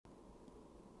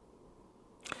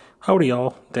Howdy,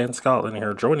 y'all. Dan Scotland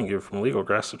here, joining you from legal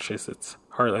Massachusetts,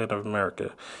 heartland of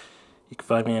America. You can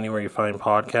find me anywhere you find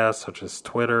podcasts, such as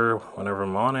Twitter, whenever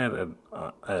I'm on it,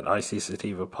 at IC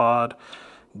Sativa Pod,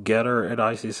 Getter at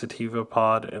IC Sativa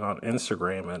Pod, and on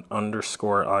Instagram at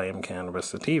 _ I am Cannabis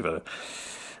Sativa.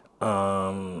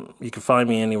 You can find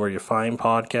me anywhere you find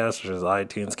podcasts, such as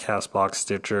iTunes, Castbox,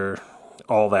 Stitcher,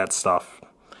 all that stuff.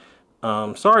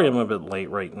 Sorry I'm a bit late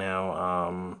right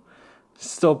now.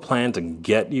 Still plan to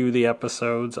get you the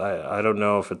episodes. I don't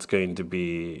know if it's going to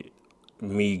be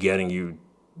me getting you,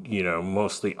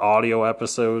 mostly audio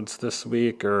episodes this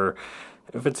week, or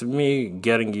if it's me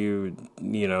getting you,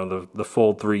 the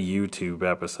full 3 YouTube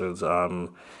episodes.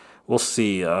 We'll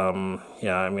see.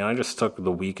 I just took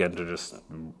the weekend to just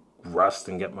rest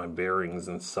and get my bearings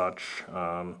and such.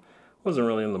 Wasn't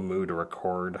really in the mood to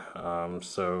record,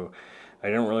 so I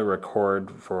didn't really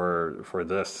record for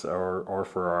this or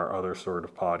for our other sort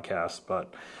of podcast,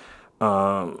 but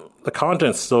the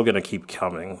content's still going to keep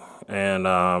coming, and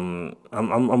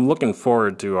I'm looking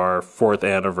forward to our 4th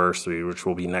anniversary, which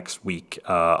will be next week,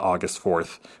 August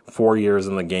 4th. 4 years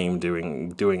in the game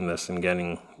doing this and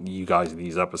getting you guys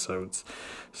these episodes.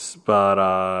 But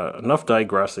enough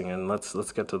digressing, and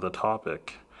let's get to the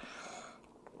topic.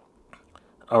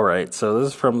 All right, so this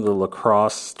is from the La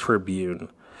Crosse Tribune.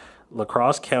 La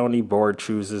Crosse County Board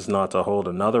chooses not to hold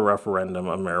another referendum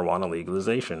on marijuana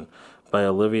legalization, by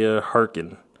Olivia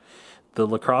Harkin. The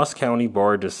La Crosse County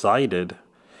Board decided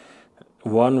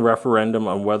one referendum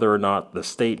on whether or not the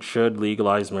state should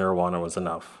legalize marijuana was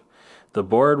enough. The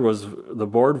board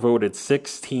voted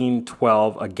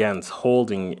 16-12 against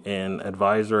holding an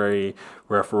advisory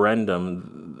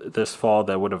referendum this fall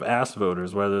that would have asked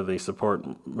voters whether they support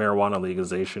marijuana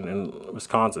legalization in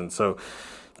Wisconsin. So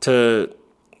to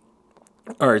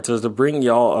bring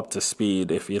y'all up to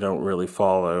speed, if you don't really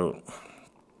follow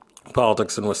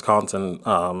politics in Wisconsin,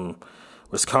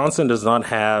 Wisconsin does not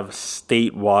have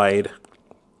statewide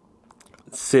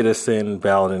citizen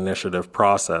ballot initiative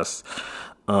process.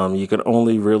 You can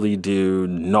only really do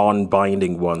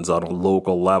non-binding ones on a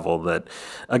local level that,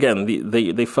 again,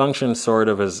 they function sort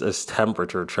of as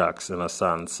temperature checks in a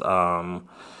sense.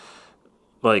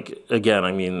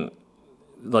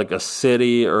 Like a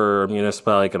city or a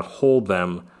municipality can hold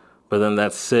them, but then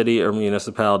that city or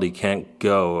municipality can't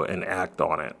go and act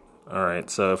on it. All right.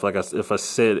 So if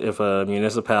a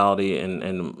municipality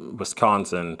in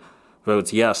Wisconsin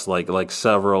votes yes, like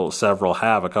several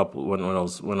have a couple when it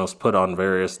was put on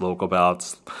various local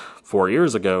ballots 4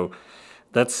 years ago,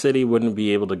 that city wouldn't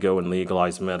be able to go and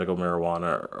legalize medical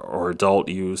marijuana or adult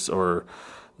use or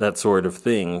that sort of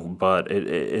thing. But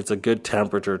it's a good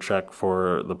temperature check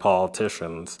for the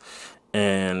politicians,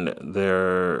 and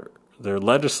their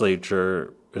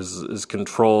legislature is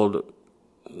controlled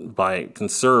by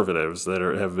conservatives that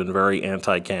have been very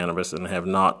anti-cannabis and have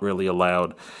not really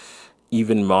allowed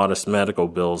even modest medical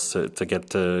bills to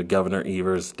get to Governor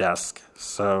Evers' desk.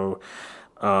 So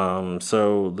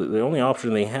the only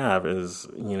option they have is,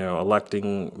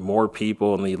 electing more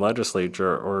people in the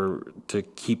legislature or to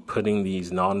keep putting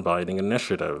these non-binding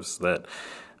initiatives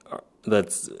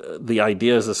that's the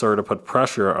idea is to sort of put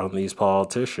pressure on these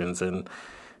politicians and,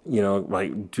 by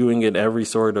doing it every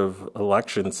sort of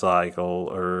election cycle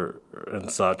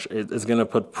and such, it's going to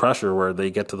put pressure where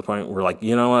they get to the point where, like,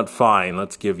 you know what, fine,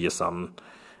 let's give you some.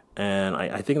 And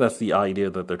I think that's the idea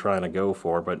that they're trying to go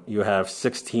for. But you have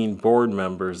 16 board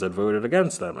members that voted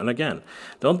against them. And again,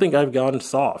 don't think I've gone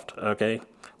soft, okay?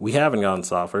 We haven't gone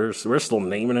soft. We're still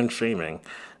naming and shaming.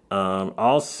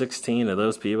 All 16 of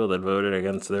those people that voted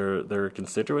against their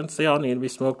constituents, they all need to be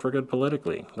smoked for good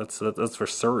politically. That's for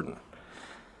certain.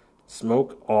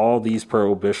 Smoke all these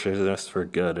prohibitionists for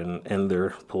good and end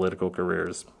their political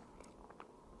careers.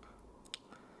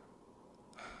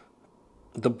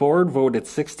 The board voted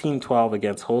 16-12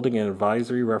 against holding an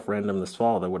advisory referendum this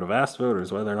fall that would have asked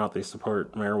voters whether or not they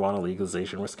support marijuana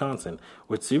legalization in Wisconsin,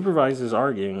 with supervisors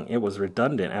arguing it was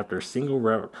redundant after a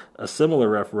similar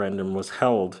referendum was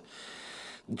held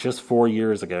just 4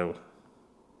 years ago.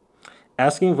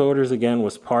 Asking voters again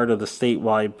was part of the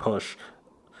statewide push,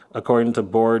 according to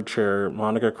board chair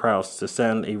Monica Kraus, to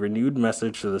send a renewed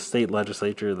message to the state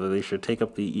legislature that they should take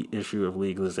up the issue of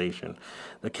legalization.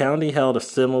 The county held a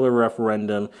similar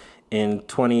referendum in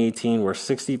 2018 where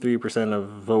 63% of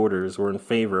voters were in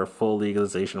favor of full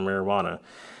legalization of marijuana.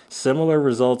 Similar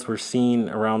results were seen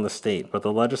around the state, but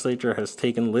the legislature has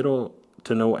taken little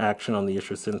to no action on the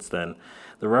issue since then.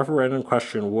 The referendum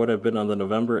question would have been on the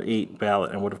November 8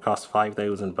 ballot and would have cost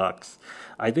 $5,000.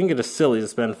 I think it is silly to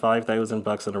spend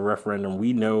 $5,000 on a referendum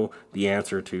we know the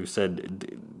answer to, said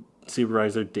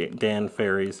Supervisor Dan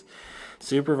Ferries.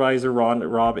 Supervisor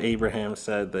Rob Abraham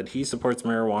said that he supports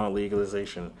marijuana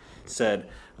legalization. Said,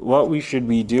 what we should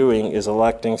be doing is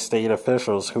electing state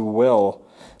officials who will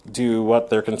do what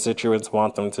their constituents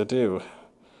want them to do.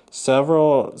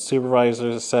 Several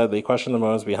supervisors said they questioned the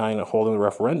motives behind holding the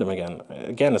referendum again.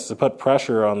 Again, it's to put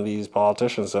pressure on these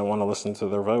politicians that want to listen to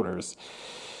their voters.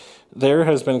 There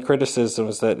has been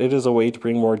criticisms that it is a way to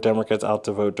bring more Democrats out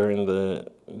to vote during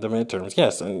the midterms.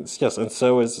 Yes, and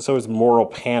so is moral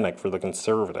panic for the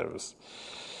conservatives.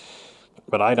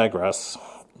 But I digress.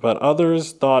 But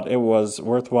others thought it was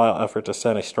worthwhile effort to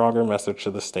send a stronger message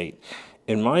to the state.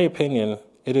 In my opinion,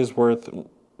 it is worth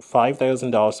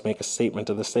 $5,000 to make a statement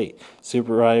to the state.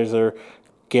 Supervisor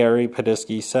Gary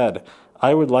Podesky said,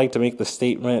 I would like to make the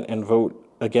statement and vote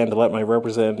again to let my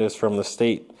representatives from the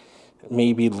state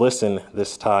maybe listen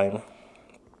this time.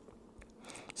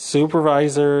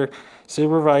 Supervisor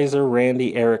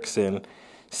Randy Erickson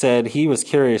said he was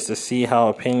curious to see how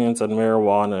opinions on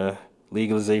marijuana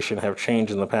legalization have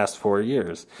changed in the past 4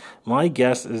 years. My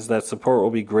guess is that support will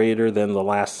be greater than the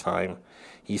last time.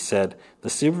 He said, the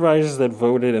supervisors that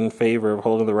voted in favor of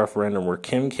holding the referendum were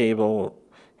Kim Cable,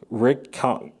 Rick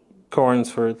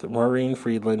Cornsforth, Maureen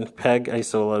Friedland, Peg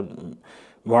Isola,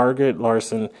 Margaret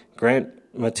Larson, Grant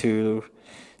Matu,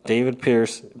 David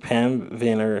Pierce, Pam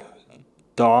Viner,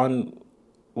 Don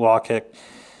Walkeck,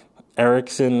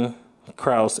 Erickson,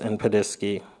 Krause, and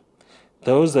Podesky.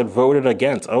 Those that voted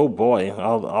against, oh boy,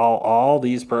 all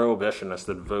these prohibitionists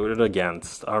that voted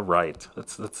against. All right,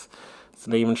 let's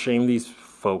name and shame these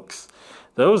folks.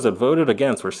 Those that voted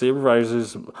against were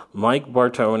Supervisors Mike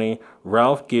Bartoni,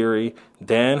 Ralph Geary,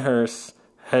 Dan Hurst,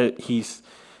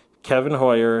 Kevin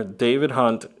Hoyer, David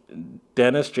Hunt,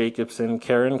 Dennis Jacobson,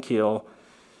 Karen Keel,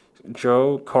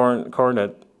 Joe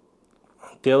Cornett,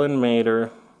 Dylan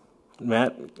Mader,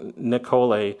 Matt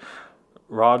Nicole,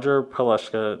 Roger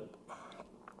Paleshka,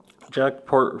 Jack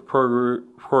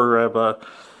Porreba,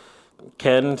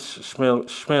 Ken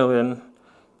Schmilin,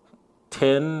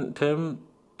 Tina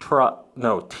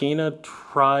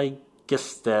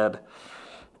Trygestad,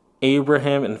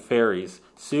 Abraham, and Ferries.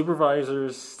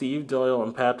 Supervisors Steve Doyle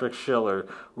and Patrick Schiller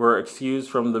were excused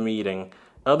from the meeting.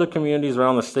 Other communities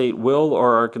around the state will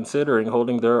or are considering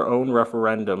holding their own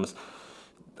referendums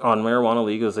on marijuana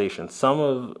legalization, some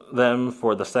of them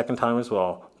for the second time as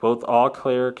well. Both Eau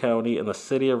Claire County and the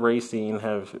city of Racine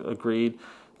have agreed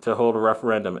to hold a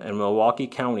referendum, and Milwaukee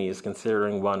County is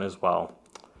considering one as well.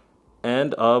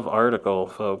 End of article,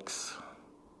 folks.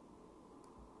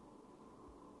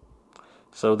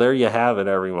 So there you have it,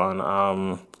 everyone.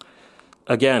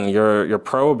 Again, your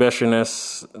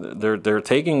prohibitionists, they're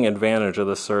taking advantage of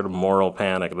this sort of moral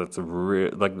panic. That's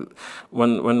like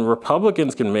when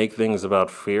Republicans can make things about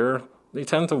fear, they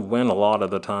tend to win a lot of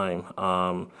the time.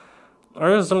 Are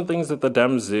there some things that the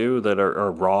Dems do that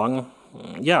are wrong?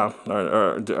 Yeah.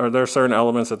 Are there certain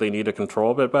elements that they need to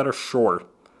control a bit better? Sure.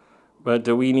 But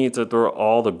do we need to throw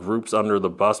all the groups under the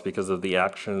bus because of the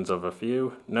actions of a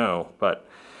few? No. But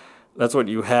that's what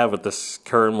you have with this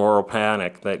current moral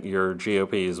panic that your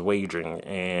GOP is waging,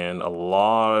 and a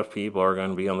lot of people are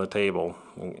going to be on the table.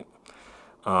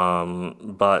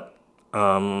 But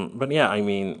yeah, I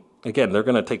mean, again, they're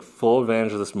going to take full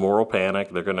advantage of this moral panic.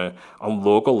 They're going to, on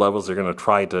local levels, they're going to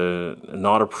try to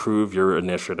not approve your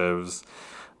initiatives.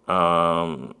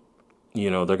 They're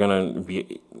going to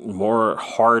be more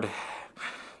hard.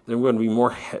 They're going to be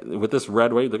more with this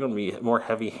red wave. They're going to be more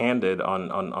heavy-handed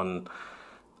on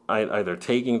either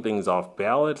taking things off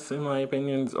ballots, in my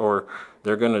opinions, or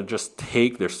they're going to just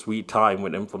take their sweet time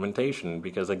with implementation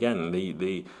because, again,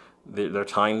 they're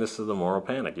tying this to the moral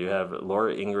panic. You have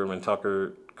Laura Ingraham and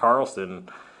Tucker Carlson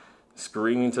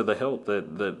screaming to the hilt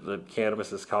that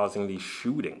cannabis is causing these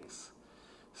shootings.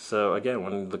 So, again,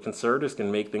 when the conservatives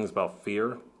can make things about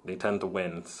fear, they tend to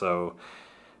win. So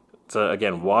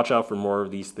again, watch out for more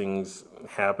of these things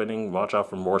happening. Watch out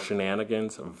for more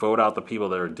shenanigans. Vote out the people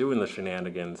that are doing the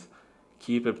shenanigans.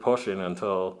 Keep it pushing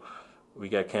until we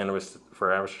get cannabis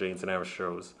for average Janes and average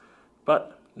shows.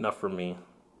 But enough from me.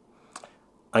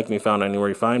 I can be found anywhere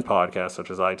you find podcasts,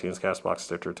 such as iTunes, CastBox,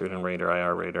 Stitcher, TuneIn, Radar,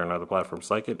 iHeartRadio, and other platforms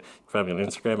like it. You can find me on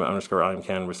Instagram at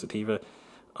 _IamCannabisSativa.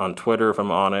 On Twitter, if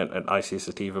I'm on it, at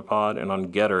ICSativaPod, and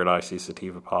on Getter at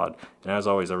ICSativaPod. And as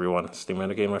always, everyone, stay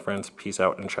mitigated, my friends. Peace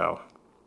out and ciao.